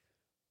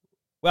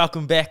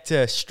Welcome back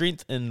to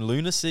Strength and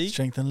Lunacy.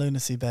 Strength and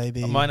Lunacy,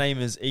 baby. My name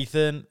is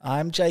Ethan,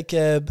 I'm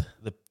Jacob.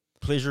 the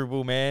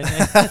pleasurable man.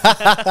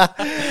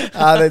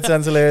 That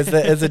sounds hilarious.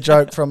 That is a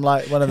joke from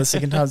like one of the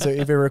second times we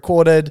ever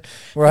recorded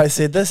where I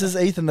said, this is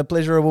Ethan, the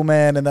pleasurable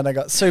man. And then I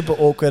got super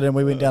awkward and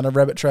we went down a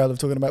rabbit trail of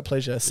talking about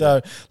pleasure.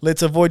 So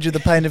let's avoid you the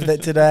pain of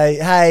that today.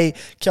 Hey,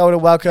 kia ora,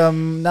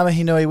 welcome. Ngā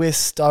mihi nui, we're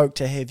stoked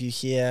to have you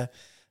here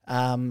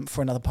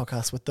for another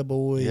podcast with the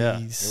boys. Yeah,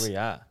 here we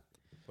are.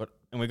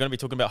 And we're going to be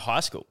talking about high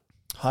school.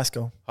 High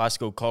school. High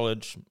school,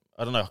 college.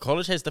 I don't know.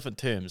 College has different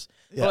terms.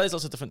 Yeah. Well, there's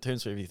lots of different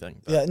terms for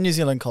everything. Yeah, New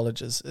Zealand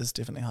college is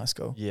definitely high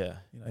school. Yeah.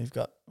 You know, you've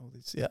got all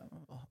these,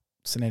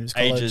 St Andrews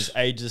College.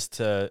 Ages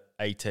to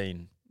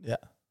 18. Yeah.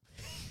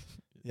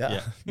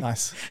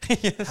 Nice.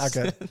 Yes. How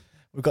good.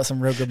 We've got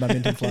some real good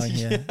momentum flowing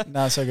here.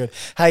 No, so good.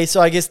 Hey, so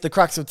I guess the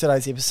crux of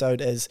today's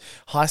episode is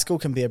high school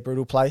can be a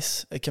brutal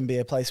place. It can be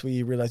a place where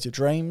you realize your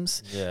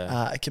dreams.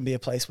 Yeah. It can be a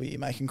place where you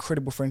make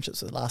incredible friendships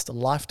that last a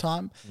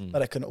lifetime,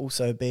 but it can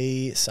also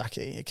be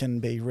sucky. It can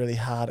be really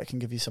hard. It can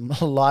give you some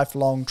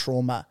lifelong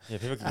trauma. Yeah,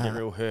 people can get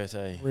real hurt,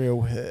 eh? Real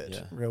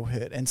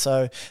hurt. And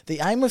so the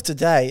aim of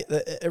today,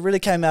 it really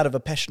came out of a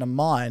passion of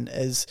mine,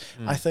 is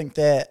I think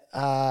that,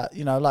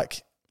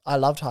 I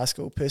loved high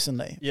school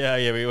personally. Yeah,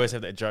 we always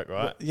have that joke,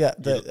 right? Yeah,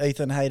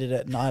 Ethan hated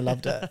it and I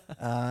loved it.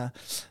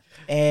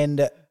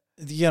 And,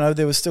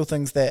 there were still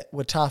things that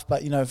were tough,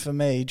 but, for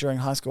me, during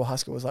high school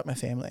was like my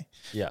family.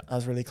 Yeah. I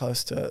was really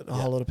close to a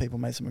whole lot of people,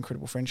 made some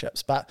incredible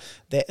friendships, but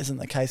that isn't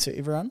the case for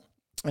everyone.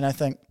 And I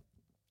think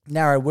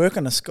now I work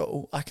in a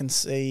school, I can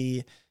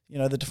see,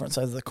 the different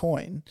sides of the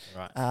coin.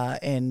 Right.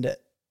 And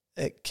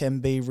it can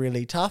be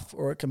really tough,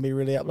 or it can be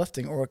really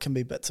uplifting, or it can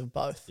be bits of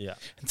both. Yeah.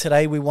 And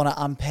today we want to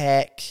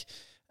unpack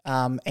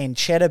and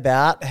chat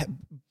about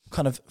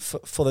kind of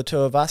for the two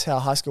of us, how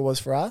high school was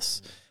for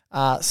us,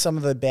 some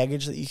of the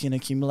baggage that you can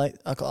accumulate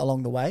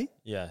along the way.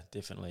 Yeah,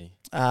 definitely.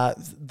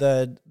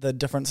 The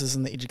differences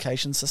in the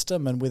education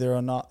system and whether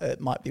or not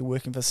it might be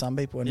working for some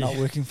people and not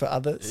working for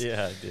others.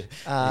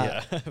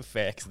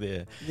 Facts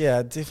there.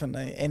 Yeah,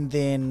 definitely. And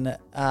then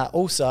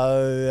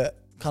also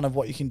kind of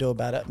what you can do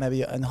about it. Maybe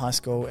you're in high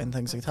school and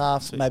things are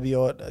tough. Sweet. Maybe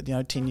you're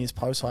 10 years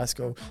post high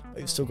school,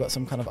 but you've still got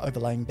some kind of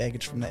overlaying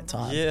baggage from that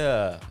time.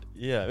 Yeah.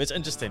 It's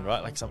interesting,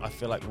 right? Like I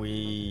feel like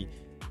we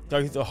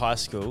go through high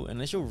school,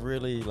 unless you're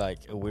really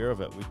aware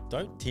of it, we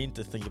don't tend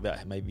to think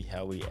about maybe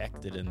how we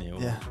acted in there.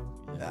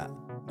 Yeah,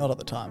 not at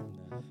the time.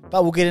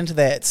 But we'll get into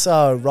that.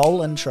 So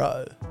roll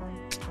intro.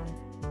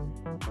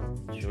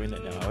 You're doing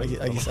that now, are I you?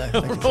 guess so.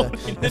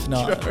 If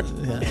not,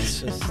 it's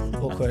just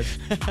awkward.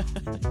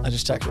 I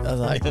just checked it. I was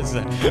like, I'm just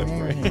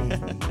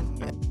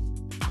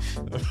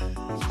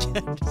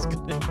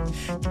gonna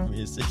give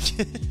me a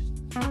second.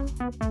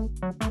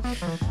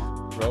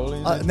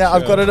 Rolling. Now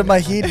I've got it in my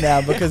head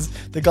now because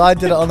the guy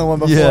did it on the one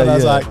before, and I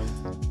was like,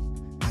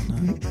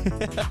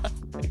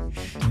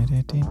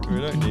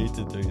 we don't need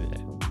to do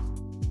that,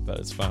 but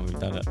it's fine. We've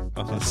done it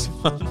on this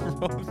one.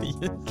 Roll the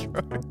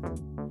intro.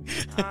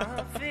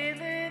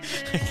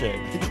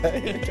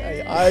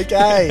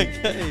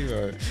 Okay,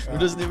 bro. We've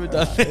just never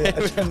done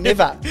that.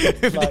 Never.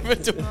 We've never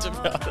talked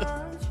about it.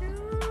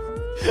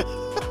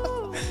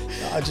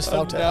 I just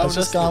felt it. I was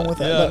just going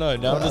with it. Yeah, no,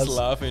 now I'm just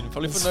laughing.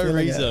 Probably for no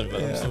reason,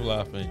 but I'm still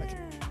laughing. Okay.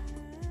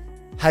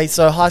 Hey,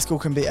 so high school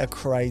can be a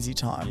crazy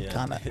time,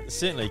 can't it? It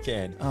certainly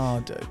can.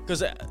 Oh, dude.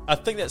 Because I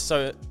think that's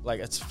so,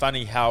 it's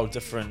funny how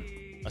different,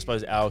 I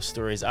suppose, our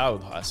stories are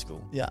with high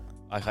school. Yeah.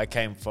 I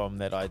came from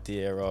that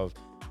idea of,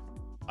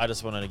 I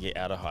just wanted to get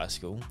out of high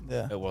school.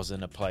 Yeah. It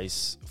wasn't a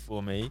place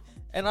for me.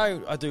 And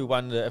I do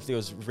wonder if there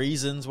was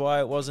reasons why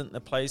it wasn't a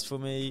place for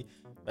me.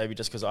 Maybe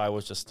just because I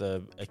was just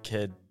a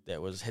kid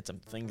that had some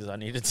things I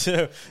needed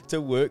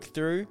to work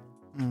through.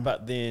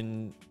 But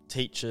then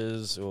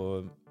teachers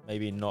or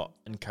maybe not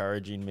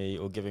encouraging me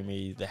or giving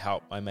me the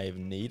help I may have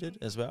needed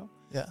as well.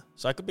 Yeah.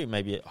 So I could be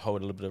maybe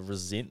hold a little bit of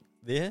resent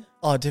there.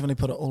 Oh, definitely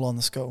put it all on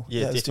the school.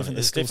 Yeah, it's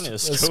definitely. definitely The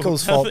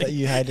school's fault that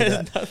you hated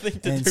it. Nothing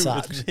to and do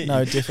such. with me.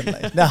 No,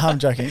 definitely. No, I'm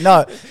joking.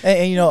 No,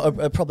 and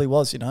it probably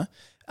was,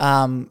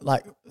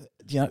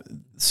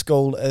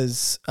 school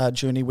is a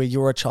journey where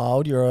you're a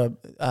child, you're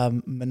a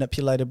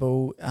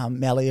manipulatable,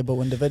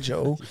 malleable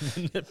individual.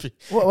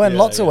 Well, in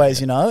lots of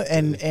ways,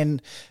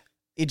 and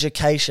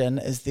education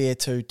is there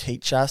to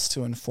teach us,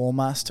 to inform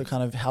us, to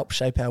kind of help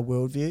shape our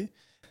worldview.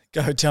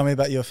 Go tell me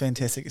about your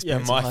fantastic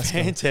experience. Yeah, my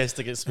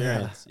fantastic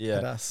experience. Yeah.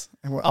 At us.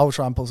 And I'll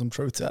try and pull some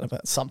truths out of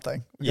it.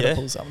 Something. We're going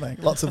to pull something.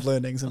 Lots of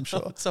learnings, I'm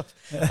sure.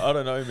 I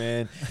don't know,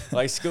 man.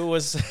 School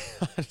was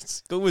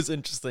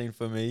interesting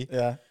for me.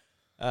 Yeah.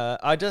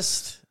 I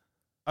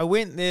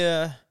went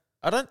there.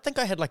 I don't think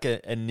I had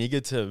a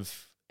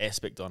negative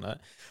aspect on it.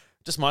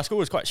 Just my school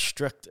was quite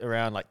strict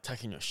around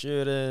tucking your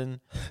shirt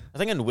in. I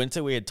think in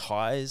winter we had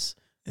ties.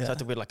 So I had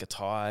to wear a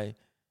tie.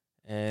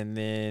 And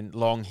then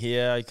long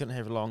hair. You couldn't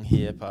have long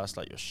hair past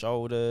your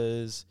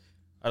shoulders.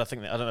 I don't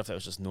know if that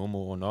was just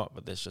normal or not,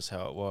 but that's just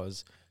how it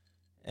was.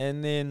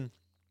 And then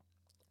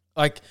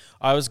I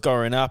was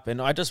growing up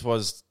and I just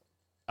was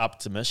up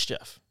to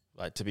mischief,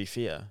 to be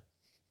fair.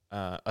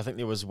 I think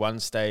there was one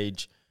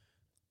stage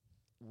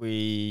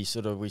we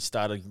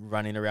started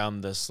running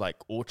around this like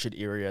orchard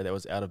area that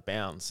was out of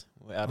bounds.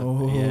 Out of,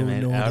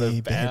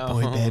 naughty,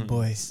 bad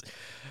boy.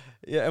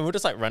 Yeah, and we're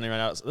just like running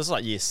around. This is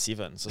like year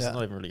 7, so it's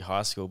not even really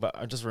high school. But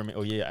I just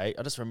remember, year 8.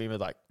 I just remember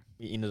like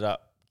we ended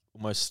up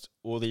almost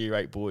all the year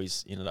 8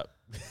 boys ended up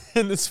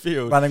in this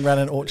field running around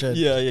an orchard.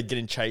 Yeah,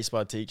 getting chased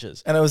by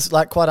teachers. And it was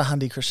like quite a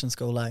Hundy Christian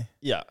school, eh?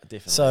 Yeah,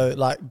 definitely. So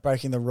like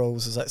breaking the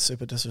rules is like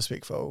super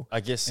disrespectful.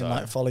 I guess so. And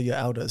like follow your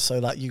elders. So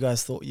like you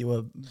guys thought you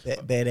were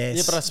badass.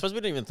 Yeah, but I suppose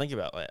we didn't even think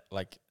about that.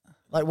 Like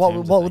what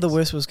were the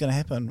worst was going to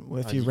happen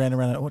if you ran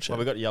around an orchard? Well,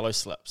 we got yellow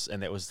slips,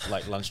 and that was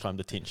like lunchtime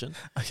detention.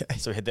 Okay.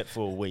 So we had that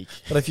for a week.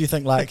 But if you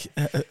think like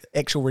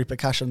actual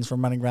repercussions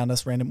from running around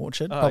this random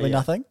orchard, probably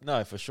nothing.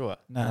 No, for sure.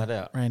 No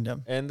doubt.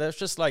 Random. And that's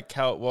just like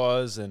how it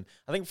was. And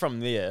I think from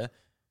there,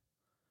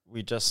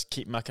 we just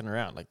keep mucking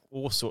around, like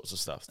all sorts of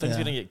stuff. Things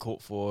we didn't get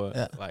caught for.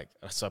 Like,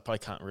 so I probably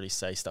can't really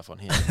say stuff on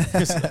here.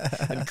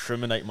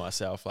 Incriminate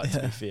myself, to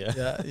be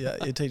fair.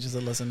 Yeah. Your teachers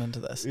are listening to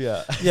this.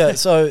 Yeah.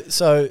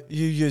 So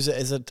you use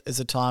it as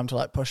a time to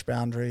like push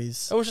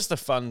boundaries. It was just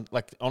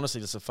honestly,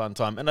 just a fun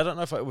time. And I don't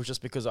know if it was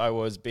just because I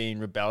was being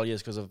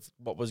rebellious because of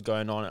what was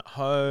going on at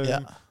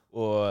home.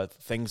 Or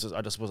things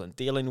I just wasn't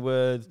dealing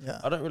with.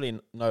 I don't really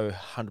know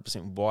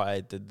 100% why I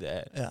did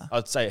that.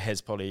 I'd say it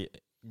has probably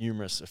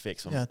numerous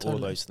effects on all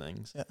those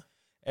things.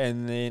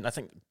 And then I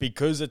think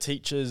because the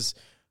teachers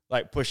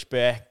like pushed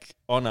back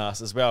on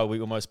us as well, we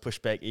almost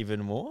pushed back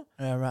even more.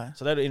 Yeah, right.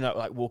 So they'd end up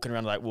like walking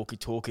around like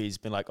walkie-talkies,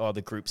 being like, "Oh,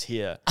 the group's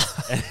here,"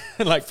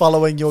 and like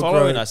following group.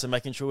 us and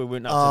making sure we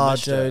weren't up to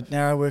mischief. Oh, dude!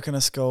 Now I work in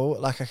a school.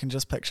 Like I can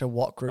just picture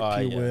what group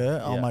you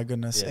were. Oh my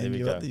goodness! And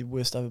you were the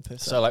worst other person.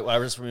 So like I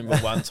just remember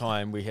one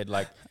time we had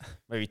like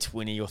maybe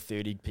 20 or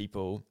 30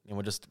 people, and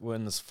we're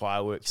in this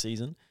fireworks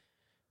season,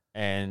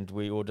 and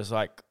we all just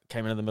like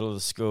came into the middle of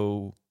the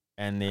school.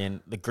 And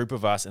then the group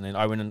of us, and then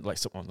I went in,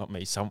 not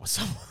me, some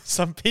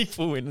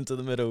people went into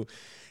the middle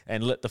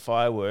and lit the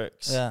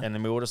fireworks. And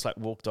then we all just like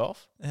walked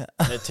off.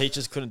 The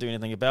teachers couldn't do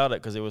anything about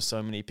it because there was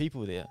so many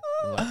people there.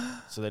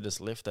 So they just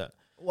left it.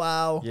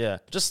 Wow. Yeah.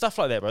 Just stuff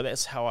like that, bro.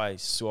 That's how I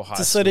saw high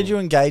school. So did you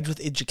engage with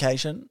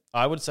education?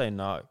 I would say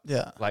no.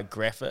 Yeah. Like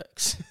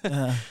graphics.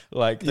 You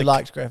liked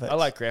graphics? I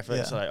like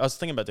graphics. Yeah. I was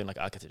thinking about doing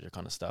like architecture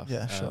kind of stuff.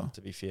 Yeah, sure.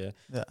 To be fair.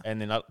 Yeah.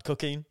 And then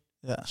cooking.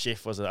 Yeah,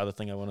 chef was the other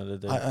thing I wanted to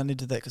do. I only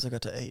did that because I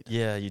got to eat.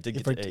 Yeah, you did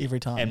get to eat every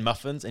time. And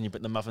muffins, and you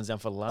put the muffins down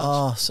for lunch.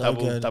 Oh, so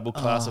good. Double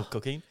class of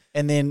cooking.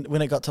 And then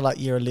when it got to like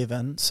year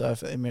 11, so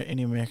if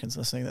any Americans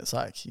listening, that's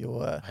like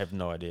your... I have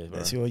no idea. Bro.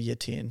 That's your year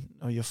 10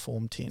 or your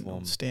form 10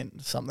 or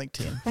something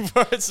 10.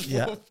 Bro, it's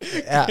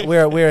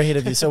we're ahead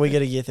of you, so we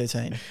get a year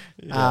 13.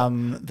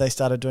 They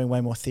started doing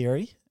way more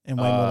theory and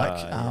way more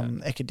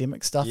like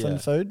academic stuff in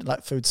food,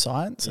 like food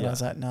science. And I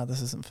was like, no, this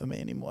isn't for me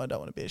anymore. I don't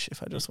want to be a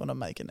chef. I just want to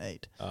make and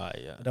eat. I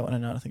don't want to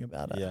know anything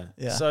about it.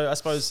 Yeah. So I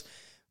suppose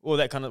all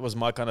that kind of was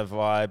my kind of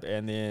vibe.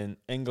 And then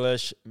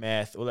English,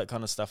 math, all that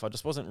kind of stuff, I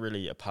just wasn't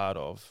really a part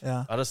of.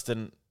 Yeah. I just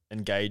didn't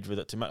engage with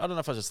it too much. I don't know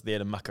if I was just there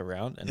to muck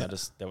around and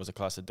there was a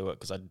class to do it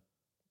because I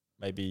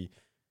maybe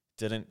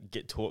didn't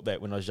get taught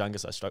that when I was younger.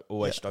 So I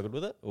always struggled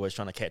with it, always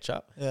trying to catch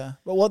up. Yeah.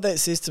 But what that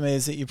says to me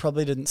is that you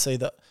probably didn't see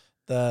that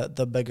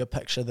the bigger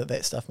picture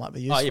that stuff might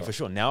be useful. Oh yeah, for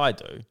sure. Now I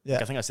do. Yeah.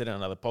 Like I think I said in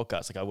another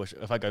podcast, like I wish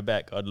if I go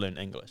back, I'd learn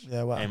English.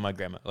 Yeah, wow. And my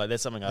grammar. Like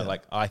that's something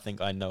I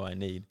think I know I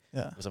need.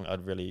 Yeah. Something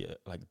I'd really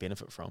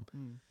benefit from.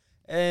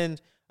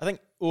 And I think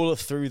all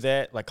through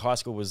that, like high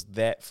school was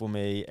that for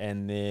me.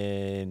 And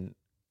then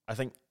I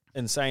think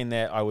in saying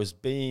that, I was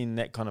being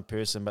that kind of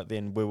person, but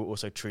then we were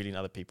also treating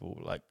other people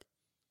like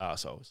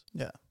arseholes.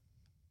 Yeah.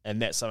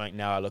 And that's something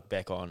now I look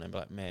back on and be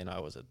like, man, I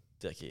was a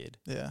dickhead.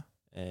 Yeah.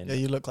 And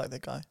you look like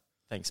that guy.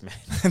 Thanks, man.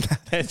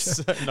 That's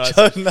so nice.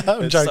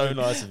 I'm joking. So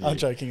nice of you. I'm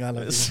joking. I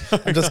love you.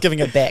 I'm just giving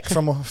it back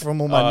from all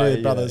my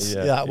nerd brothers.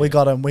 Yeah, we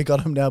got him. We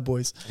got him now,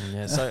 boys.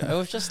 Yeah. So it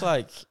was just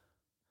like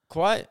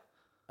quite.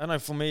 I don't know.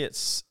 For me,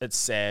 it's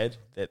sad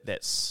that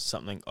that's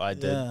something I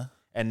did,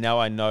 and now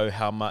I know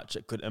how much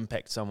it could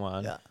impact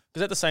someone. Yeah.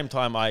 Because at the same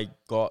time, I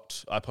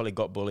probably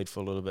got bullied for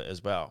a little bit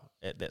as well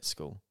at that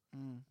school.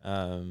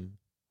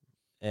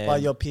 By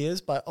your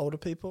peers, by older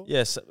people.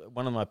 Yes,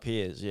 one of my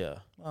peers. Yeah.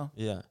 Wow.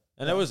 Yeah.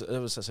 And it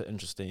was such an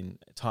interesting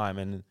time,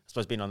 and I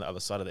suppose being on the other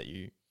side of that,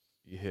 you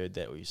heard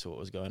that or you saw what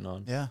was going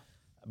on. Yeah.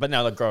 But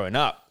now, like growing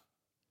up,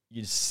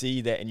 you see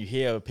that and you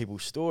hear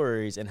people's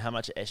stories and how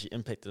much it actually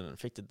impacted and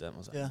affected them. I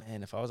was like,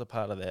 man, if I was a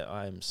part of that,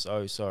 I am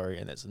so sorry,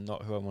 and that's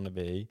not who I want to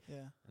be. Yeah.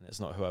 And that's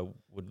not who I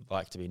would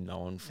like to be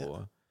known for.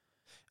 Yeah.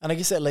 And I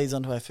guess that leads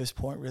on to our first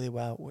point really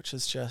well, which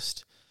is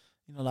just,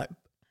 like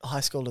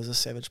high school is a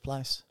savage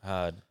place.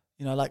 Hard.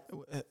 Like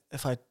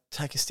if I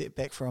take a step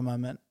back for a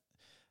moment.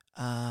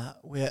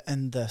 We're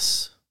in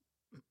this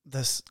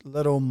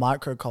little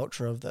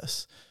microculture of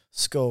this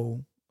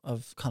school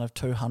of kind of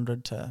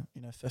 200 to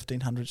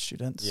 1,500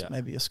 students. Yeah.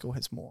 Maybe your school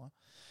has more,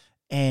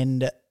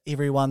 and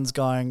everyone's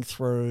going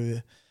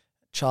through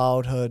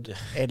childhood,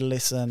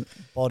 adolescent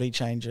body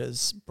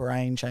changes,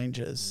 brain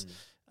changes.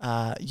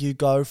 You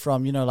go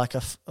from like a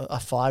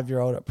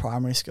 5-year-old at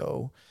primary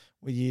school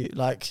where you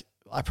like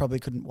I probably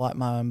couldn't wipe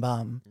my own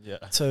bum, Yeah.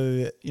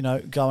 to, you know,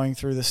 going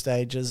through the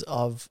stages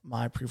of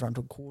my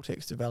prefrontal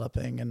cortex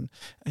developing, and,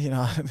 you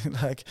know,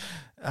 like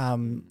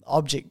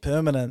object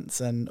permanence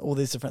and all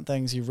these different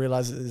things. You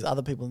realize that there's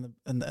other people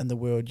in the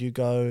world. You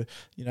go,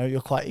 you know,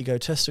 you're quite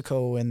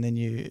egotistical, and then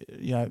you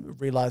know,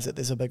 realize that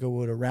there's a bigger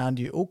world around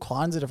you, all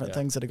kinds of different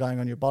things that are going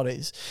on in your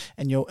bodies,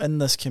 and you're in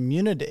this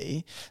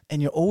community,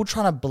 and you're all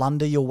trying to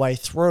blunder your way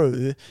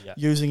through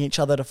using each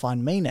other to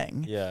find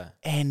meaning. Yeah.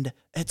 And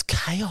it's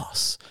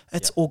chaos.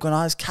 It's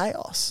organized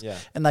chaos. Yeah.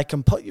 And they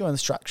can put you in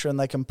structure, and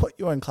they can put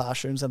you in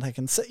classrooms, and they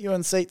can sit you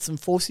in seats and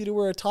force you to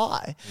wear a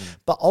tie.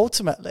 But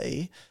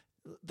ultimately,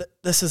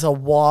 this is a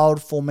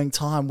wild forming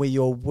time where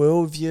your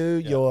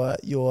worldview,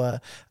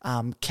 your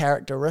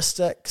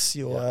characteristics,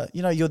 your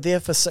you know, you're there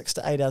for 6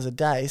 to 8 hours a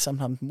day,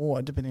 sometimes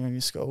more, depending on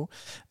your school,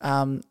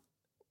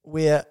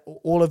 where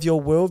all of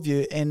your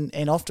worldview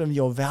and often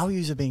your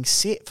values are being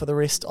set for the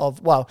rest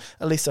of, well,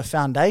 at least a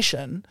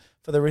foundation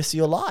for the rest of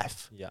your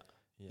life. Yeah.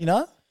 You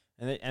know?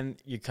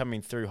 And you're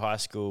coming through high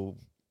school,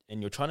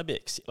 and you're trying to be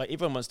like,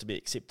 everyone wants to be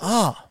accepted.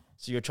 Oh,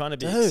 so you're trying to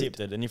be dude.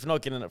 accepted, and if you're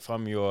not getting it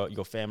from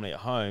your family at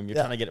home, you're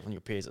trying to get it from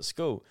your peers at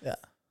school. Yeah.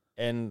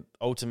 And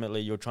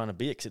ultimately, you're trying to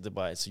be accepted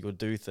by it, so you'll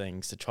do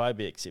things to try to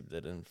be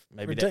accepted, and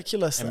maybe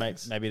ridiculous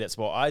things. Maybe that's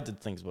what I did.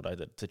 Things what I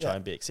did to try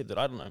and be accepted.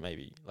 I don't know.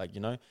 Maybe, like,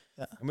 you know,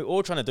 and we're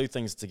all trying to do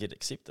things to get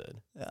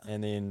accepted. Yeah.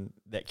 And then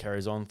that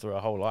carries on through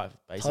our whole life,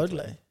 basically.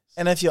 Totally.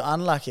 And if you're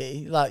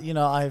unlucky, like, you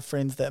know, I have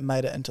friends that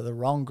made it into the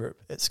wrong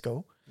group at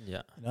school.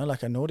 Yeah. You know,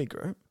 like a naughty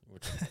group.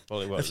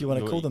 Probably if you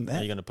want to call them that.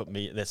 You're going to put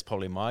me, that's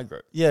probably my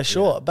group. Yeah,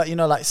 sure. But, you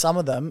know, like some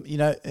of them, you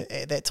know,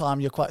 at that time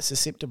you're quite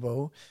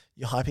susceptible.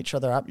 You hype each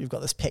other up. You've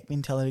got this pack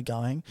mentality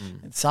going.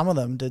 And some of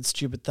them did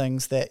stupid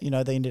things that, you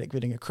know, they ended up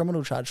getting a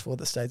criminal charge for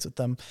that stays with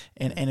them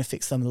and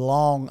affects them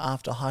long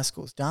after high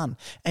school's done.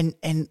 And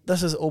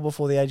this is all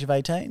before the age of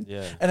 18.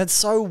 Yeah. And it's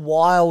so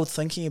wild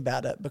thinking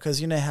about it, because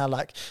you know how,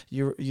 like,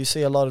 you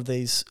see a lot of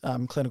these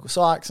clinical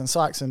psychs and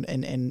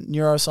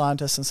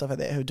neuroscientists and stuff like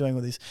that who are doing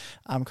all these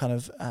kind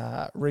of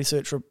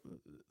research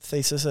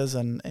theses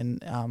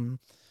and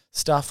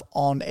stuff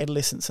on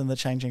adolescence and the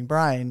changing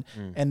brain,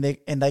 and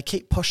they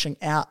keep pushing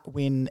out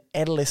when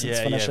adolescence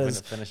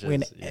finishes,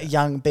 when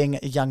being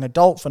a young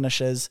adult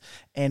finishes,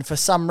 and for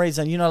some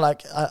reason, you know,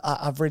 like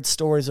I've read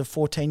stories of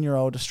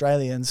 14-year-old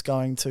Australians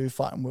going to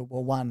fight in World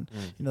War One.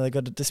 You know, they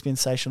got a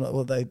dispensation,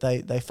 or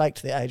they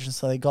faked their age, and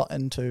so they got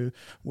into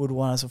World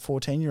War One as a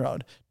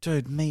 14-year-old.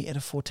 Dude, me at a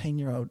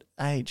 14-year-old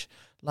age.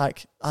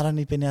 Like, I'd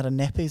only been out of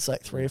nappies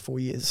like 3 or 4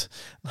 years.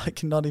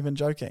 Like, not even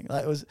joking.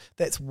 Like,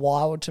 that's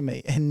wild to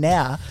me. And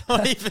now,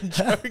 not even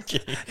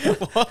joking.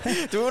 What?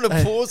 Do we want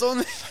to pause on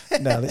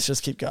that? No, let's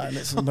just keep going.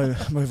 Let's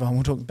move on.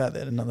 We'll talk about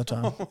that another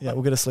time. Yeah,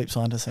 we'll get a sleep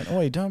scientist saying,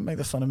 "Oh, you don't make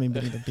the fun of me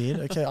being in the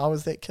bed." Okay, I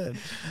was that kid.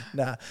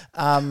 Nah.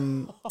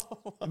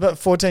 But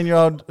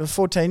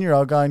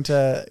 14-year-old going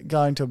to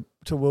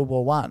World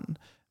War One.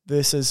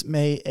 Versus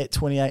me at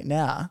 28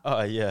 now.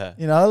 Oh, yeah.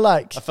 You know,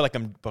 like... I feel like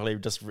I'm probably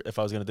just, if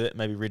I was going to do it,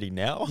 maybe ready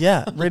now.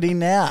 Yeah, ready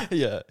now.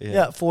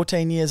 Yeah,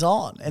 14 years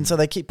on. And so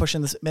they keep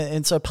pushing this.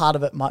 And so part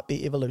of it might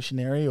be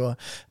evolutionary,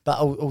 but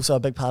also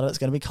a big part of it's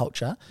going to be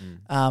culture.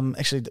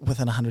 Actually,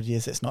 within 100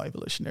 years, that's not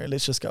evolutionary.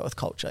 Let's just go with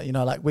culture. You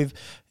know, like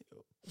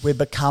we're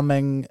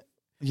becoming...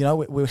 You know,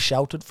 we're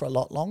sheltered for a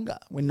lot longer.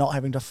 We're not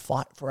having to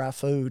fight for our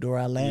food or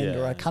our land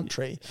or our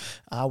country.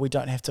 We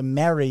don't have to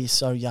marry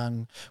so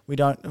young.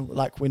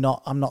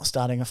 I'm not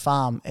starting a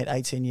farm at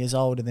 18 years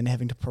old and then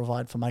having to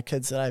provide for my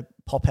kids that I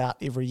pop out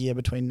every year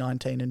between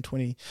 19 and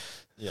 29.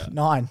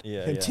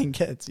 Have 10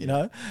 kids, you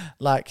know?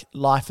 Like,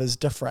 life is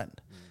different.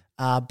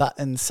 But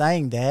in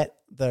saying that,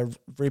 the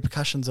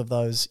repercussions of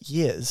those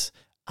years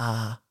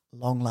are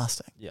long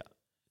lasting. Yeah.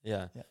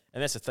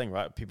 And that's the thing,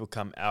 right? People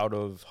come out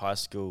of high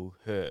school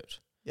hurt.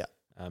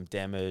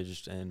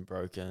 Damaged and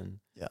broken.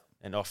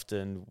 And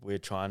often we're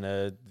trying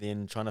to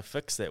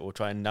fix that, or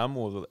try and numb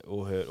or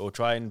hurt, or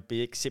try and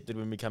be accepted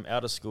when we come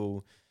out of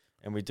school,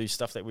 and we do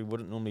stuff that we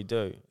wouldn't normally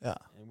do. And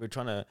we're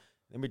trying to,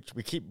 and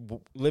we keep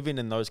living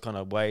in those kind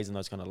of ways and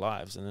those kind of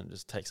lives, and it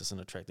just takes us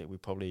in a track that we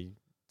probably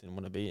didn't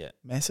want to be at.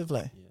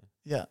 Massively.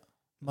 Yeah,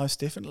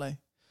 most definitely.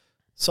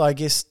 So I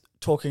guess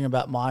talking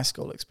about my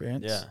school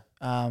experience,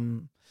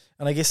 and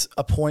I guess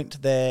a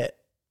point that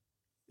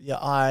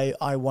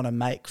I want to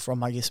make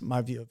from, I guess,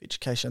 my view of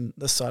education,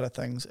 this side of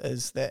things,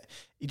 is that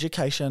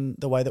education,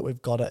 the way that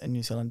we've got it in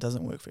New Zealand,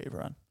 doesn't work for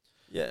everyone.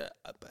 Yeah.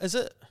 Is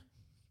it?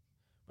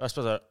 I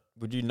suppose,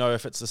 would you know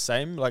if it's the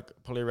same, like,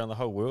 probably around the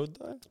whole world,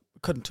 though?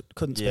 Couldn't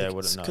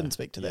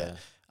speak to that.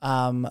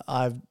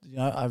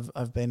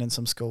 I've been in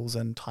some schools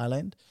in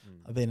Thailand.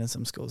 I've been in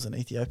some schools in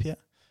Ethiopia.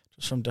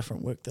 just from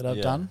different work that I've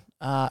Yeah. done.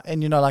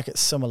 And, you know, like it's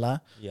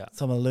similar. Yeah.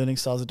 Some of the learning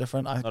styles are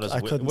different. Not as I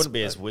it couldn't wouldn't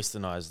be as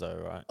westernized though,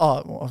 right?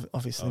 Oh, well,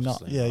 obviously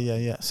not. Obviously Yeah,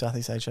 not. yeah.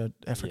 Southeast Asia,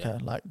 Africa,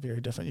 like very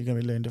different. You're going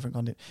to be learning different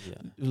content, Yeah.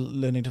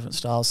 learning different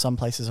styles. Some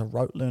places are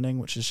rote learning,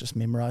 which is just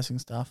memorizing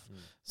stuff. Mm.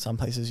 Some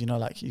places, you know,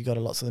 like you go to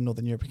lots of the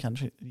Northern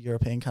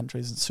European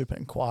countries and super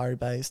inquiry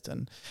based,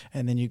 and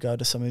then you go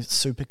to some of these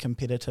super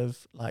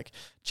competitive like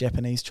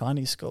Japanese,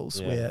 Chinese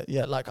schools where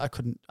like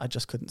I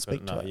just couldn't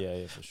speak to it.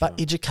 Yeah, for sure. But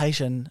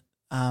education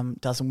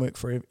doesn't work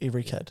for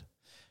every kid.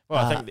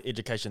 Well, I think the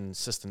education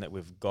system that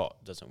we've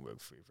got doesn't work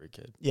for every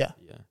kid. Yeah.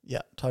 Yeah.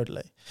 Yeah,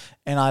 totally.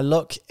 And I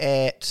look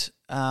at,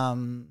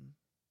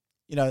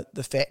 you know,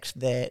 the fact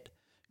that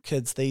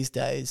kids these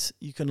days,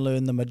 you can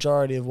learn the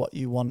majority of what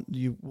you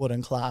would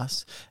in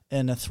class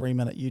in a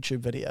 3-minute YouTube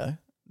video.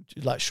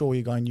 Like, sure,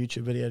 you're going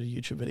YouTube video to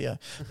YouTube video,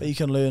 but you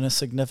can learn a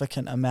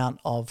significant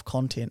amount of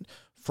content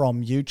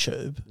from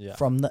YouTube,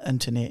 from the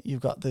internet.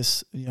 You've got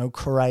this, you know,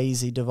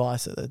 crazy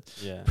device that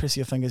press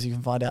your fingers, you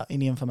can find out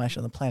any information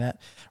on the planet,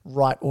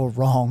 right or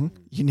wrong.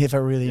 You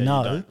never really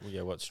know.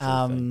 What's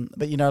true.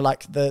 But you know,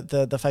 like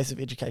the face of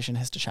education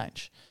has to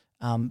change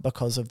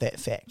because of that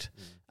fact.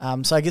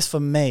 So I guess for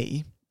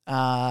me,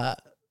 like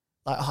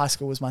high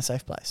school was my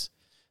safe place.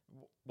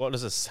 What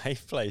does a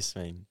safe place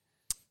mean?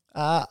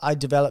 I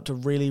developed a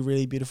really,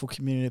 really beautiful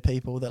community of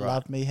people that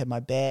loved me, had my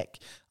back.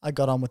 I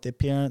got on with their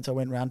parents. I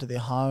went around to their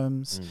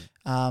homes.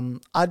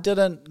 I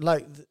didn't,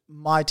 like,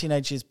 my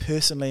teenage years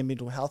personally and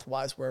mental health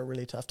wise were a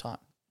really tough time.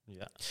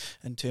 Yeah.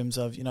 In terms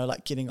of, you know,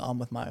 like getting on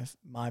with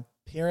my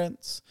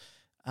parents.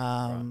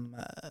 Some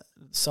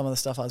of the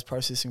stuff I was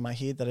processing in my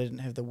head that I didn't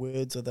have the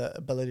words or the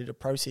ability to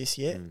process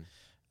yet.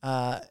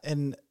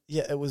 And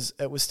yeah, it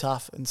was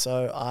tough. And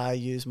so I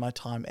used my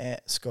time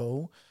at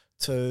school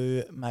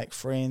to make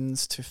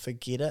friends, to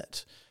forget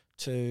it,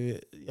 to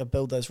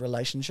build those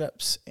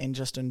relationships and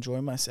just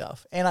enjoy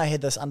myself. And I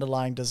had this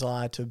underlying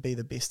desire to be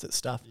the best at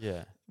stuff,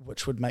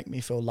 which would make me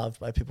feel loved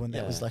by people. And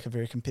that was like a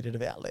very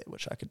competitive outlet,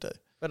 which I could do.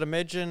 But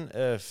imagine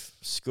if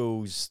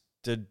schools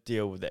did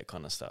deal with that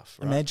kind of stuff.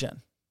 Right?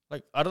 Imagine.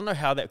 Like, I don't know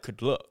how that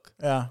could look.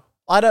 Yeah.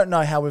 I don't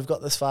know how we've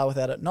got this far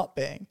without it not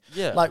being.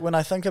 Yeah. Like when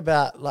I think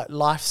about like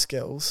life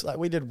skills, like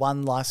we did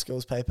one life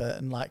skills paper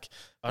in like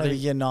maybe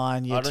year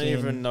 9, year 10. I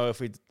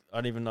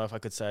don't even know if I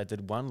could say I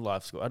did one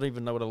life school. I don't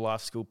even know what a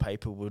life school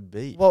paper would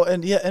be. Well,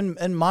 and yeah,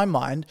 in my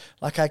mind,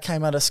 like I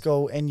came out of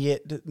school and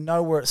yet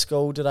nowhere at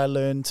school did I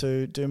learn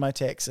to do my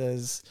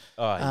taxes,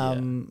 you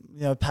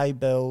know, pay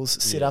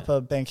bills, set up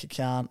a bank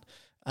account,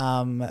 you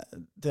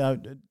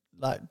know,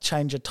 like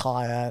change a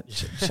tire,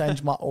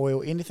 change my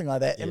oil, anything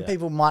like that. And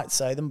people might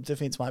say, the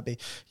defense might be,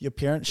 your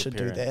parents should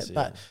do that.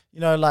 But,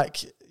 you know,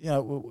 like, you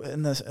know,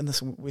 in this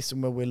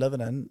Western world we're living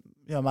in,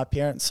 you know, my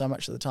parents so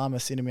much of the time are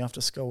sending me off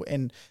to school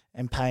and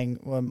paying,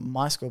 well,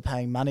 my school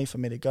paying money for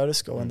me to go to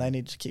school and they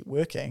needed to keep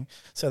working.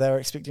 So they were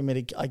expecting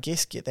me to, I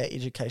guess, get that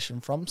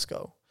education from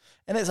school.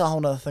 And that's a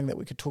whole other thing that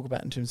we could talk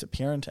about in terms of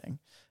parenting.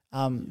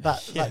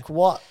 Like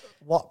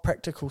what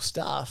practical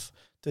stuff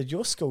did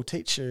your school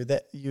teach you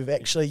that you've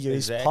actually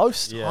used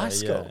post high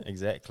school? Yeah,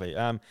 exactly.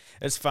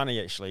 It's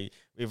funny actually.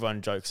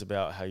 Everyone jokes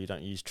about how you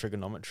don't use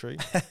trigonometry.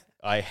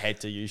 I had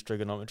to use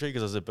trigonometry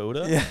because I was a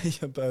builder.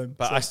 Yeah, boom.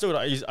 But I still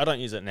don't use. I don't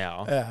use it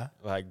now. Yeah.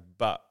 Like,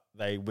 but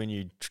when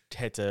you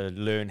had to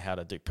learn how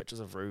to do pictures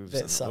of roofs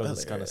and all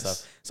this kind of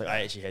stuff, it's like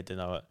I actually had to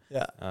know it.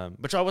 Yeah.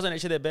 Which I wasn't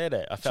actually that bad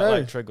at. I felt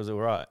like trig was all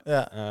right.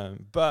 Yeah.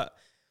 But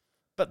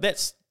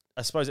that's,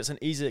 I suppose it's an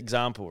easy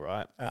example,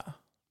 right? Yeah.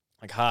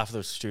 Like half of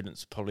the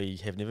students probably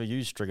have never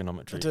used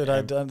trigonometry. Dude,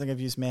 I don't think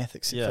I've used math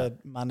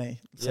except for money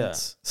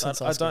since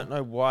I don't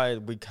know why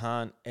we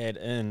can't add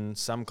in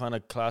some kind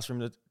of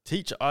classroom to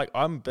teach.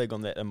 I'm big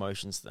on that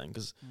emotions thing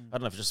because I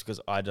don't know if it's just because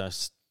I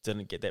just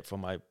didn't get that from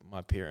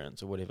my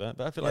parents or whatever,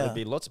 but I feel like there'd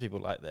be lots of people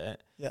like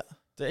that. Yeah.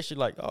 They're actually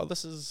like, oh,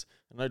 this is,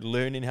 you know,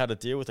 learning how to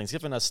deal with things,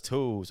 giving us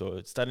tools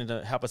or starting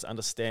to help us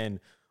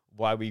understand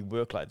why we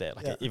work like that,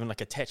 like even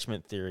like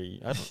attachment theory.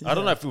 I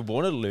don't know if we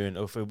want to learn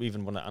or if we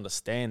even want to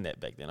understand that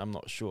back then. I'm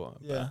not sure.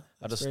 Yeah,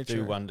 I just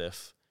do wonder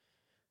if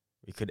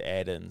we could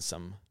add in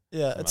some.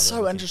 Yeah, it's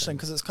so interesting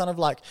because it's kind of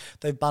like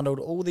they've bundled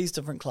all these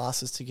different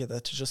classes together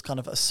to just kind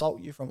of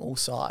assault you from all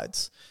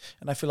sides.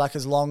 And I feel like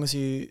as long as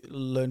you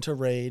learn to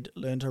read,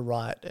 learn to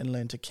write, and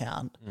learn to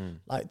count,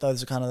 like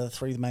those are kind of the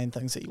three main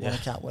things that you want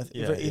to count with.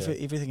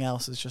 Everything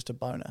else is just a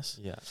bonus.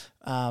 Yeah.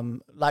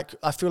 Like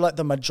I feel like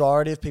the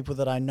majority of people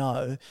that I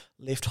know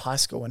left high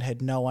school and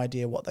had no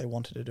idea what they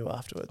wanted to do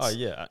afterwards. Oh,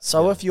 yeah.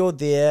 So if you're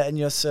there and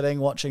you're sitting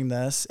watching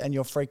this and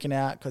you're freaking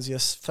out because you're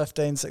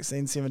 15,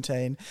 16,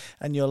 17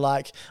 and you're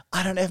like,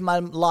 I don't have my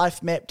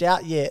life mapped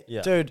out yet.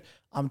 Yeah. Dude,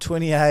 I'm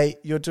 28,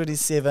 you're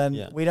 27.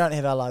 Yeah. We don't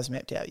have our lives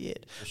mapped out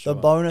yet. Sure. The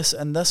bonus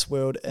in this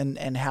world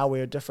and how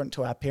we're different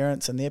to our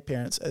parents and their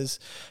parents is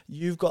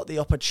you've got the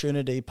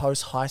opportunity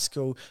post high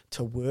school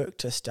to work,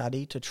 to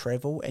study, to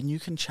travel, and you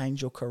can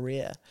change your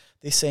career.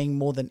 They're seeing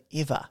more than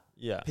ever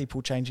Yeah.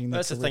 people changing their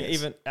That's the thing.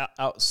 careers. Even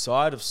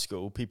outside of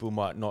school, people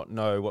might not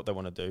know what they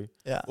want to do.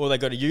 Yeah. Or they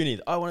go to uni.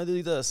 I want to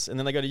do this, and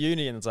then they go to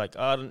uni, and it's like,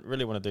 I don't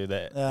really want to do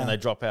that, Yeah. and they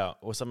drop out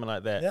or something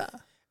like that. Yeah.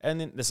 And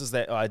then this is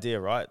that idea,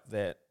 right?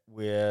 That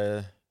we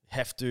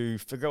have to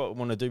figure out what we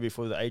want to do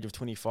before the age of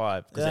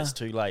 25 because that's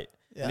too late.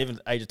 Yeah. And even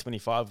the age of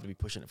 25 would be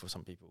pushing it for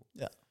some people.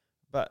 Yeah.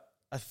 But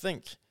I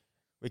think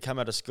we come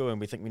out of school and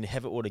we think we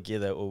have it all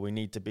together, or we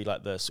need to be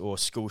like this, or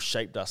school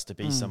shaped us to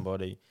be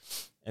somebody.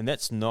 And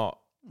that's not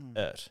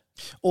it.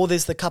 Or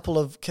there's the couple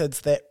of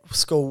kids that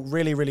school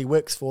really, really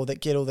works for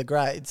that get all the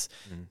grades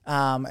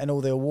and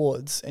all the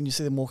awards, and you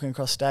see them walking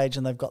across stage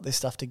and they've got their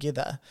stuff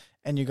together,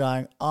 and you're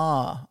going,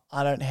 I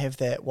don't have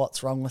that.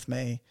 What's wrong with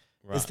me?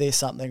 Right. Is there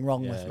something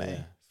wrong with me?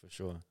 Yeah, for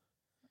sure.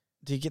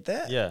 Do you get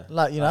that? Yeah.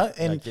 Like,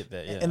 I get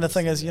that, yeah. And the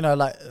thing is,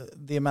 like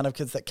the amount of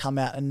kids that come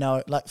out and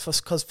know, like,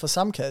 because for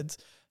some kids,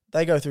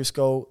 they go through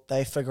school,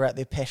 they figure out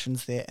their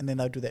passions there, and then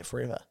they'll do that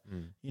forever.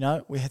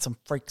 We had some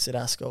freaks at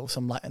our school,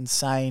 some like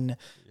insane,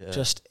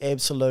 just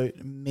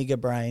absolute mega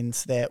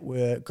brains that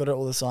were good at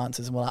all the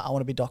sciences and were like, I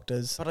want to be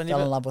doctors, but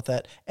fell in love with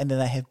it, and then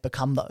they have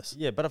become those.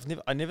 Yeah, but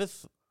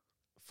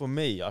for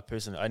me,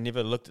 I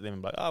never looked at them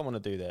and like, I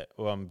want to do that,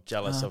 or I'm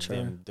jealous of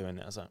them doing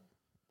that. I was like,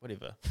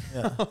 whatever.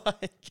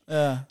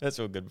 Yeah. That's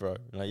all good, bro.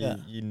 Like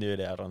you nerd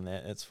out on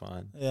that. It's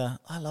fine. Yeah,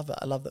 I love it.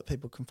 I love that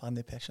people can find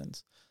their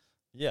passions.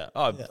 Yeah.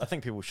 I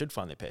think people should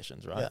find their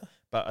passions, right? Yeah.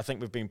 But I think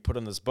we've been put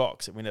in this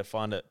box that we need to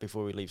find it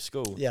before we leave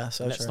school. Yeah,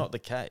 so and that's true. not the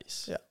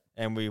case. Yeah.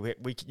 And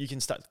you can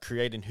start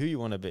creating who you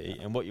want to be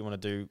and what you want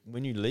to do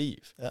when you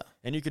leave. Yeah.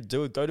 And you could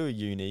go to a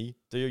uni,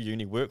 do your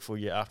uni, work for a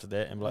year after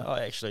that, and be like, oh,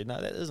 actually, no,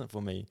 that isn't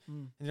for me.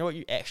 And you know what?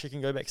 You actually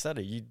can go back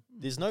study.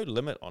 There's no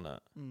limit on it.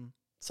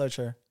 So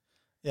true.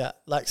 Yeah.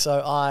 Like,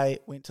 so I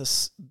went to,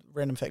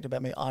 random fact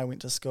about me, I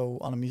went to school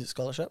on a music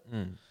scholarship.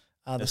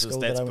 The school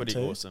that I went to. That's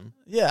pretty awesome.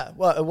 Yeah.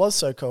 Well, it was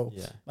so cool.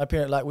 Yeah. My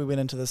parent, we went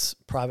into this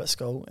private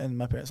school, and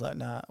my parents were like,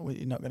 nah,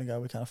 you're not going to go.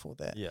 We can't afford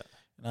that. Yeah.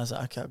 And I was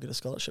like, okay, I'll get a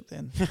scholarship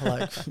then.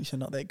 You're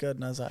not that good.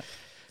 And I was like,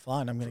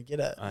 fine, I'm going to get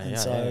it.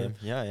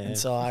 And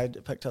so I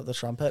picked up the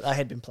trumpet. I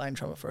had been playing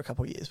trumpet for a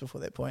couple of years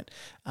before that point.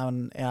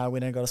 And I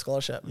went and got a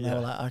scholarship. And they were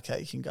like, okay,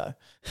 you can go.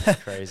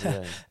 Crazy.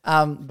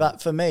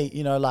 But for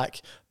me,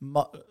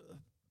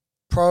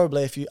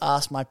 probably if you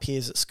asked my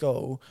peers at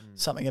school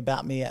something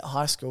about me at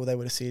high school, they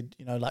would have said,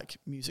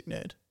 music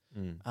nerd.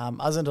 I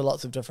was into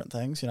lots of different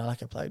things, I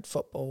played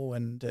football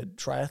and did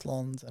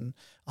triathlons and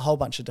a whole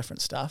bunch of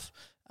different stuff.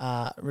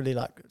 Really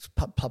like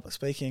public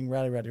speaking,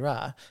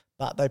 rah,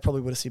 but they probably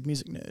would have said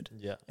music nerd.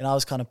 Yeah. And I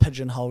was kind of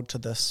pigeonholed to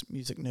this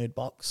music nerd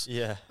box.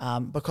 Yeah.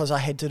 Because I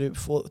had to do,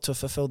 to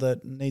fulfill the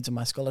needs of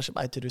my scholarship,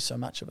 I had to do so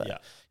much of it. Yeah.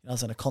 I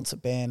was in a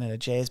concert band and a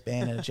jazz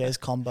band and a jazz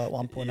combo at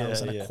one point. I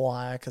was in a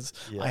choir because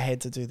I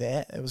had to do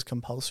that. It was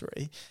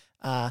compulsory.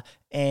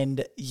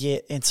 And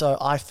so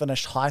I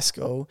finished high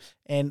school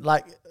and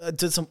I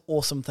did some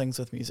awesome things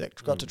with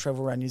music. Got to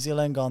travel around New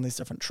Zealand, go on these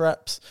different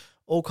trips,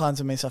 all kinds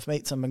of amazing stuff,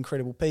 meet some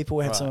incredible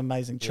people, had some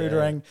amazing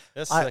tutoring.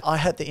 Yeah. I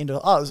hit the end of,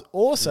 it was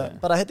awesome,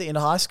 but I hit the end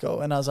of high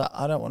school and I was like,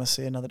 I don't want to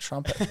see another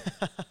trumpet.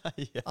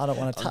 I don't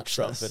want to touch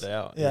this.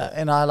 Out. Yeah.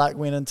 And I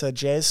went into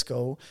jazz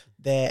school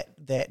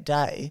that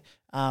day,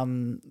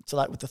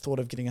 with the thought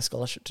of getting a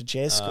scholarship to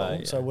jazz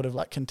school. So I would have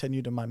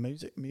continued in my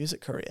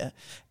music career.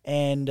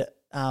 And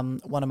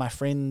one of my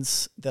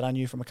friends that I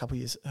knew from a couple of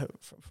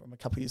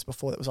years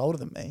before that was older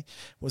than me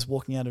was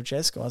walking out of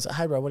jazz school. I was like,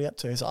 hey bro, what are you up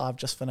to? He's like, I've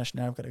just finished,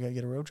 now I've got to go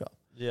get a real job.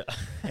 Yeah.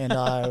 And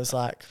I was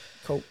like,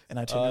 cool. And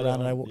I turned around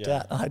and I walked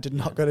out and I did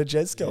not go to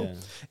jazz school. Yeah.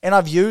 And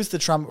I've used the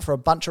trumpet for a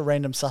bunch of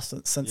random stuff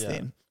since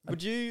then.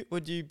 Would you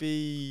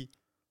be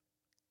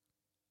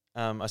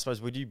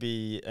would you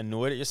be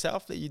annoyed at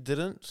yourself that you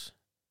didn't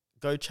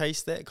go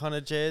chase that kind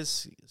of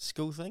jazz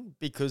school thing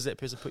because that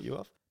person put you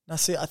off? Now,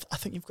 see, I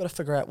think you've got to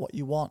figure out what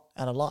you want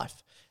out of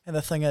life. And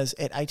the thing is,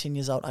 at 18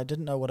 years old, I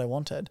didn't know what I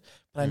wanted.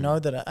 But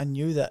I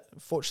knew that,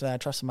 fortunately, I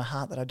trusted my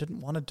heart that I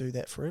didn't want to do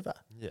that forever.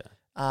 Yeah.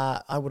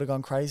 I would have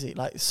gone crazy.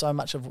 So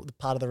much of the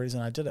part of the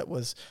reason I did it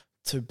was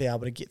to be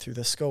able to get through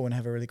the school and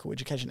have a really cool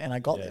education. And I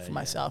got that for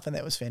myself, and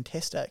that was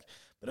fantastic.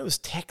 But it was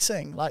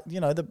taxing,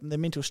 the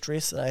mental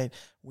stress that I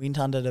went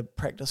under to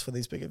practice for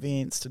these big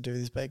events, to do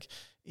these big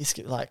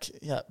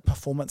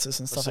performances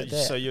and stuff like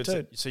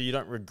that. So you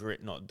don't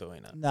regret not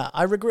doing it? No,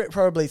 I regret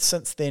probably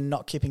since then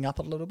not keeping up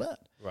a little bit.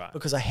 Right.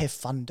 Because I have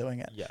fun doing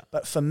it. Yeah.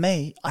 But for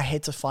me, I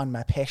had to find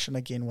my passion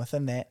again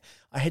within that.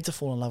 I had to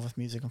fall in love with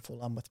music and fall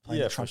in love with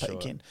playing the trumpet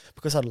again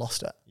because I'd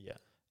lost it. Yeah.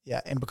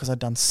 Yeah, and because I'd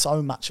done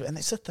so much of it. And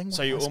that's the thing.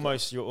 So you're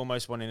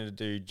almost wanting to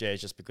do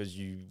jazz just because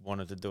you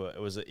wanted to do it.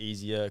 It was an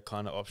easier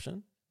kind of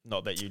option?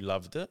 Not that you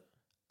loved it?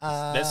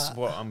 That's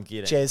what I'm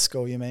getting. Jazz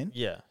school, you mean?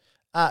 Yeah.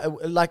 I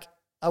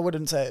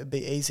wouldn't say it'd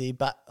be easy,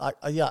 but I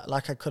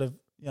could have,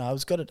 I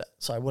was good at it,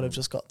 so I would have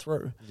just got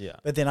through. Yeah.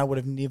 But then I would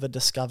have never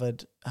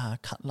discovered,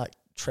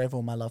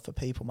 travel, my love for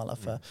people, my love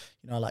for,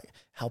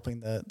 helping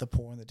the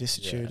poor and the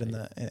destitute and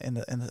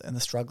the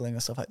struggling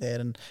and stuff like that,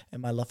 and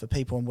my love for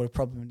people, and would have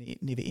probably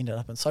never ended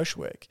up in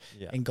social work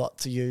and got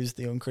to use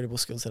the incredible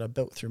skills that I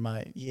built through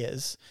my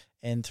years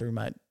and through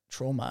my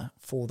trauma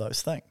for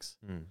those things.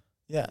 Mm.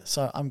 Yeah,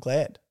 so I'm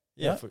glad.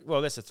 Yeah.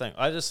 Well, that's the thing.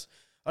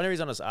 Only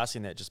reason I was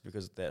asking that just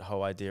because that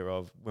whole idea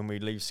of when we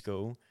leave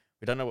school,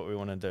 we don't know what we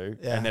want to do,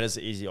 and that is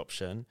the easy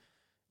option,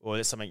 or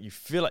that's something you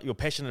feel like you're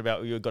passionate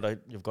about, or you've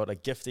got a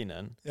gifting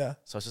in. Yeah.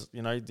 So it's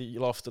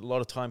just, a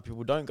lot of time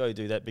people don't go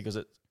do that because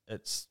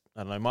it's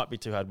I don't know, it might be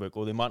too hard work,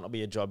 or there might not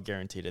be a job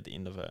guaranteed at the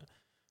end of it.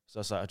 So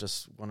it's like I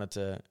just wanted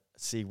to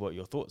see what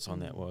your thoughts on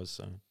that was.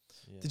 So,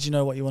 yeah. Did you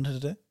know what you wanted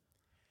to do?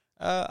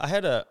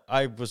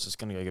 I was just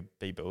going to go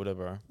be builder,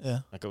 bro. Yeah.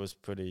 Like it was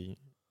pretty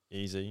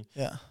easy.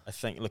 Yeah. I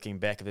think looking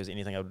back, if there's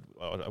anything I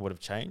would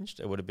have changed,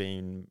 it would have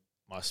been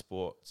my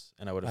sports,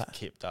 and I would have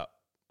kept up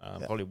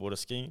probably water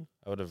skiing.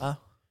 I would have.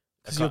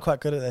 Because you were quite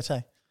good at that,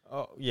 eh?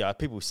 Oh yeah,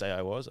 people say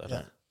I was. I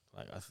don't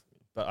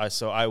like.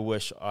 So I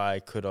wish I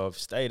could have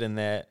stayed in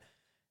that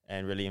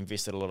and really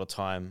invested a lot of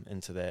time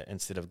into that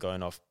instead of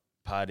going off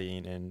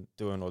partying and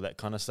doing all that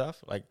kind of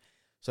stuff. Like,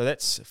 so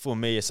that's for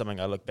me is something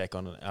I look back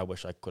on and I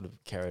wish I could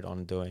have carried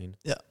on doing.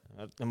 Yeah.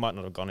 It might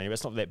not have gone anywhere.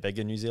 It's not that big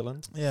in New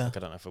Zealand. Yeah. Like, I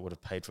don't know if it would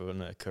have paid for it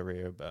in a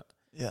career, but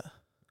yeah,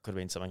 it could have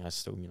been something I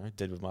still,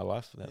 did with my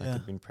life that I could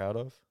have been proud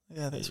of.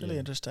 Yeah, that's really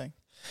interesting.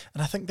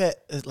 And I think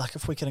that is, like,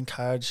 if we could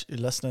encourage your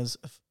listeners,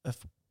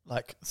 if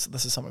like, so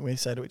this is something we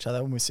say to each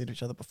other when we said to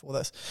each other before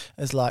this,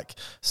 is like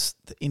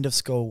the end of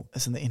school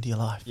isn't the end of your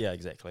life. Yeah,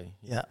 exactly.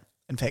 Yeah.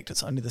 In fact,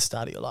 it's only the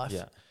start of your life.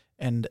 Yeah.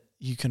 And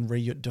you can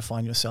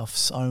redefine yourself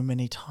so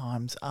many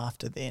times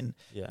after then,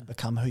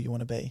 become who you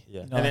want to be.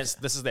 Yeah. And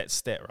this is that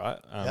stat,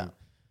 right?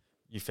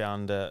 You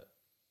found it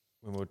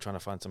when we were trying to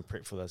find some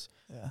prep for this.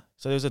 Yeah.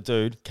 So there was a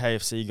dude,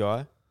 KFC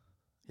guy.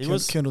 He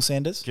was Colonel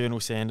Sanders. Colonel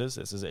Sanders,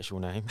 that's his actual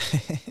name.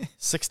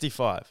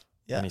 65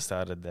 when he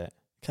started that.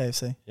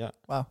 KFC. Yeah.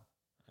 Wow.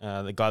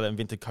 The guy that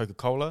invented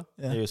Coca-Cola,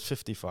 he was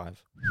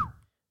 55.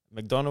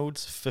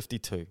 McDonald's,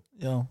 52.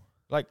 Yeah.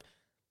 Like,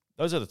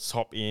 those are the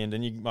top end,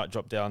 and you might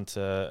drop down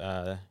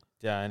to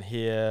down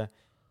here,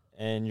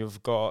 and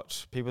you've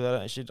got people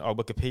that actually,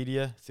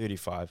 Wikipedia,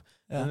 35.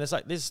 Yeah. And it's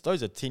like,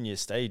 those are 10-year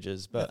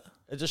stages, but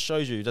it just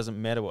shows you it doesn't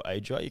matter what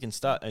age you are. You can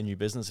start a new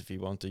business if you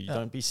want to. You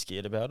don't be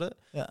scared about it.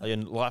 Yeah. Like, your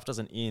life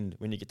doesn't end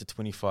when you get to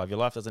 25. Your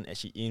life doesn't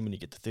actually end when you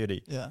get to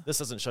 30. Yeah. This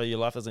doesn't show your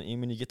life doesn't end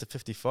when you get to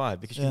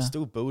 55 because you can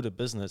still build a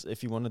business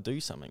if you want to do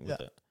something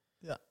with it.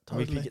 Yeah,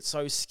 totally. We get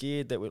so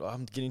scared that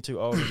I'm getting too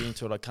old, I'm getting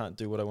too old, I can't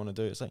do what I want to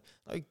do. It's like,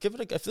 no, give it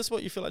a go. If this is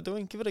what you feel like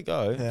doing, give it a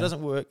go. If it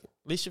doesn't work,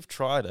 at least you've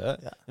tried it.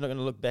 Yeah. You're not going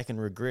to look back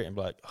and regret and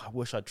be like, I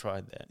wish I'd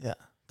tried that. Yeah,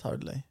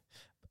 totally.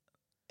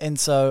 And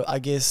so I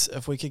guess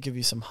if we could give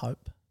you some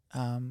hope,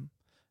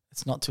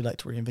 it's not too late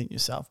to reinvent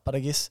yourself. But I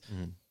guess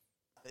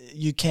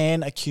you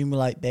can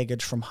accumulate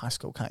baggage from high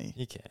school, can't you?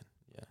 You can,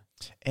 yeah.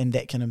 And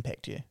that can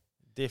impact you.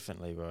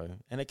 Definitely, bro.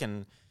 And it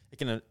can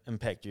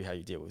impact you how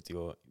you deal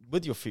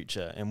with your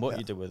future and what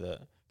you do with it.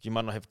 You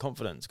might not have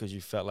confidence because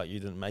you felt like you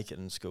didn't make it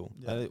in school.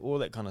 Yeah. All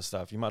that kind of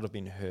stuff. You might have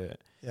been hurt.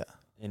 Yeah.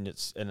 And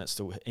it's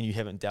still, and you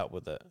haven't dealt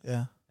with it.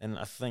 Yeah. And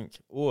I think,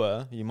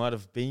 or you might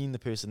have been the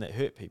person that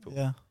hurt people.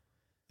 Yeah.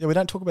 Yeah, we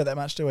don't talk about that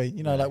much, do we?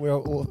 Like we're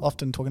all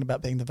often talking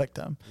about being the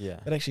victim. Yeah.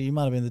 But actually, you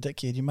might have been the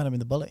dickhead. You might have been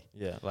the bully.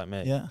 Yeah, like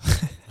me. Yeah.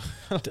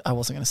 I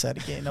wasn't going to say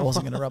it again. I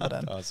wasn't going to rub it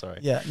in. Oh, sorry.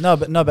 Yeah. No,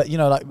 but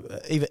like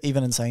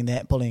even in saying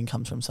that, bullying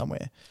comes from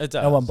somewhere. It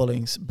does. No one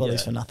bullies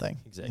for nothing.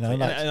 Exactly.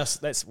 And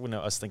that's when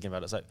I was thinking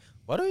about it. It's like,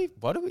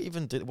 why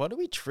do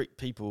we treat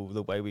people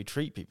the way we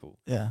treat people?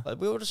 Yeah. Like,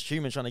 we're all just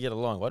humans trying to get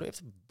along.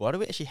 Why do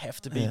we actually have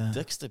to be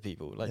dicks to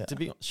people? Like, to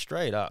be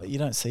straight up. But you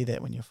don't see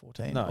that when you're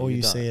 14. No, all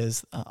you see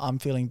is I'm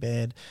feeling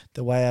bad.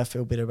 The way I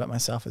feel better about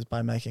myself is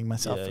by making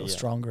myself feel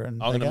stronger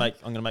and I'm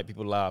gonna make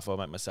people laugh, or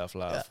make myself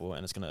laugh,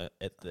 and it's gonna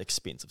at the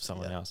expense of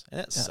someone else.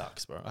 And that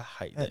sucks, bro. I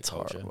hate that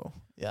culture. Horrible.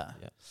 Yeah.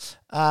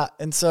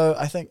 And so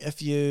I think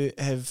if you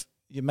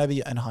maybe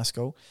you're in high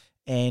school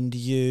and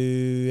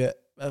you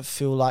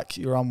feel like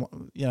you're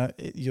on,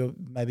 you're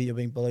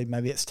being bullied,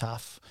 maybe it's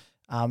tough.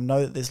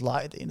 Know that there's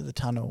light at the end of the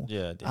tunnel.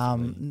 Yeah,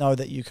 definitely. Know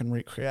that you can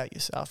recreate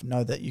yourself.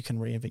 Know that you can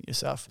reinvent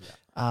yourself.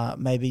 Yeah.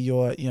 Maybe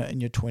you're in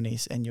your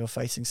 20s and you're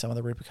facing some of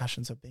the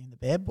repercussions of being the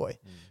bad boy,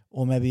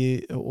 or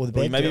maybe or the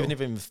bad girl. Maybe you've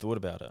never even thought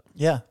about it.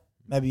 Yeah.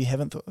 Maybe you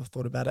haven't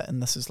thought about it, and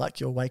this is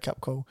like your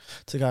wake-up call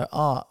to go,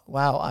 oh,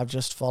 wow, I've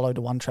just followed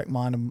a one-track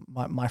mind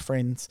of my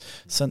friends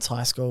since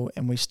high school,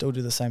 and we still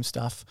do the same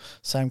stuff,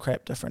 same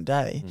crap, different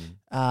day.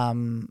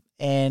 And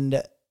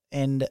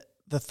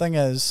the thing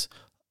is,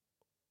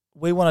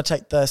 we want to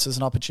take this as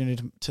an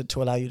opportunity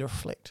to allow you to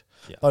reflect,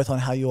 both on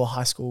how your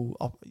high school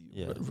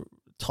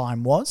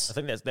time was. I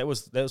think that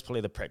was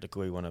probably the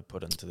practical we want to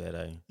put into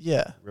that,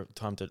 Yeah.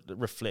 Time to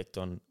reflect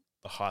on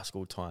the high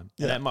school time.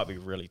 Yeah. And that might be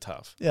really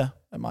tough. Yeah,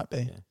 it might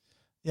be.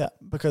 Yeah,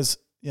 because,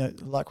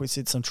 like we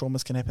said, some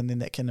traumas can happen, then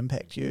that can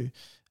impact you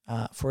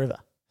forever.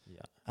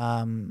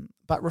 Yeah.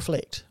 But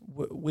reflect.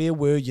 Where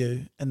were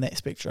you in that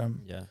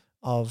spectrum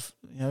of,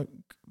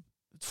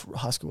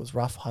 high school was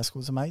rough, high school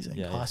was amazing,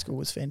 high school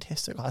was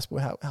fantastic, high school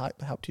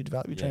helped you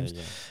develop your dreams.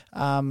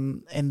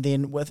 And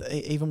then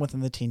even within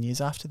the 10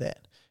 years after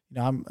that,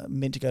 I'm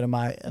meant to go to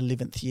my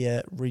 11th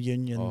year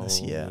reunion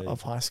this year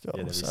of high school.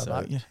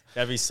 Yeah,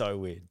 that'd be so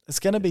weird. It's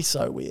going to be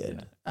so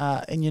weird.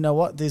 And you know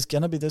what? There's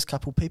going to be this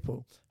couple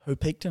people who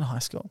peaked in high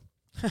school,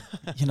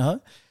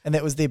 and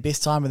that was their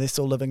best time and they're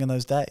still living in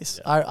those days.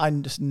 Yeah. I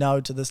just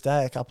know to this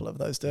day a couple of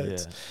those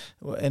dudes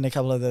and a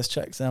couple of those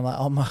chicks. And I'm like,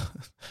 oh my,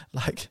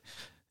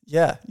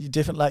 you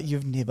definitely,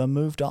 you've never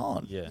moved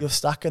on. Yeah. You're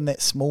stuck in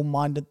that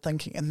small-minded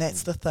thinking. And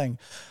that's the thing.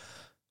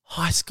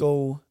 High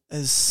school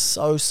is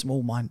so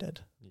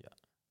small-minded. Yeah.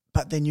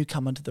 But then you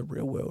come into the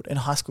real world. And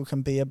high school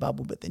can be a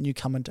bubble, but then you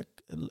come into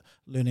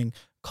learning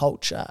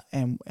culture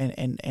and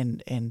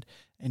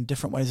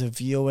different ways of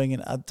viewing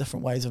and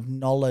different ways of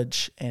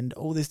knowledge and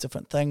all these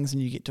different things,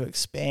 and you get to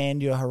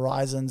expand your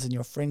horizons and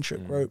your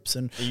friendship groups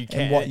and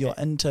what you're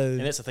into. And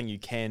that's the thing, you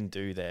can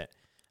do that.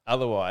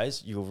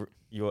 Otherwise, your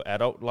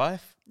adult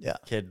life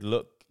could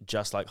look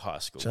just like high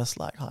school. Just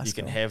like high school. You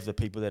can have the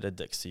people that are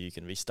dicks, so you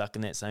can be stuck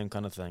in that same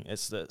kind of thing.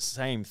 It's the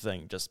same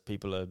thing, just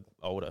people are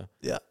older.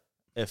 Yeah.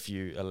 If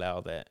you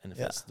allow that, and if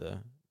that's the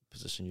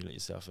position you let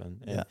yourself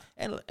in.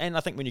 And I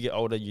think when you get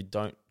older, you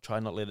don't try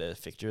not let it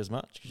affect you as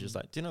much, because you're just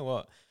like, do you know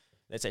what?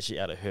 That's actually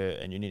out of hurt,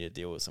 and you need to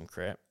deal with some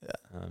crap.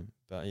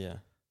 Yeah.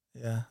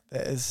 Yeah,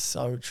 that is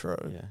so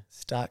true. Yeah.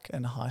 Stuck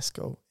in high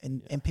school,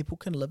 and people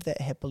can live that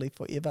happily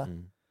forever.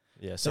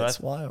 Yeah, so that's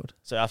wild.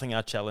 So I think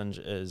our challenge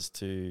is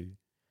to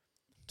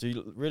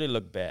really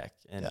look back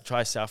and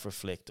try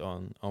self-reflect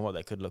on what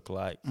that could look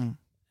like,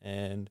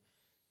 and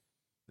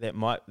that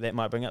might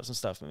bring up some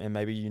stuff, and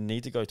maybe you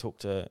need to go talk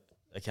to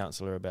a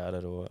counsellor about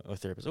it, or a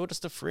therapist, or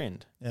just a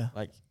friend. Yeah,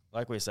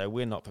 like we say,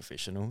 we're not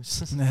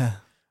professionals.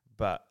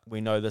 But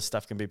we know this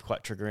stuff can be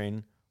quite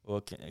triggering,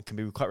 or can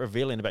be quite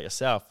revealing about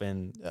yourself,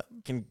 and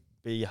can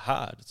be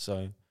hard.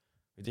 So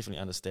we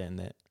definitely understand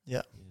that.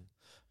 Yeah.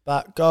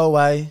 But go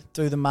away,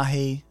 do the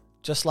mahi,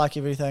 just like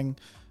everything.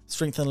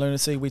 Strength and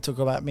Lunacy, we talk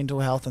about mental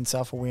health and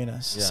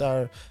self-awareness. Yeah.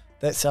 So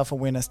that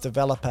self-awareness,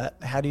 develop it.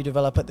 How do you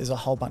develop it? There's a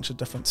whole bunch of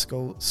different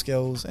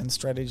skills and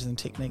strategies and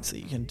techniques that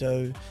you can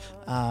do,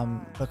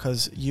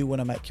 because you want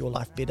to make your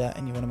life better,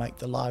 and you want to make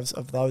the lives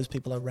of those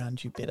people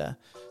around you better.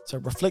 So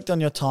reflect on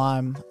your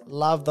time,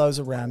 love those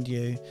around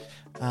you.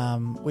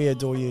 We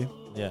adore you.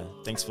 Yeah,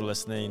 thanks for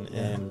listening,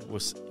 and we'll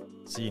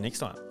see you next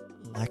time.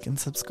 Like and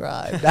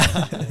subscribe.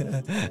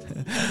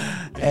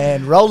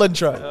 And roll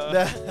intro.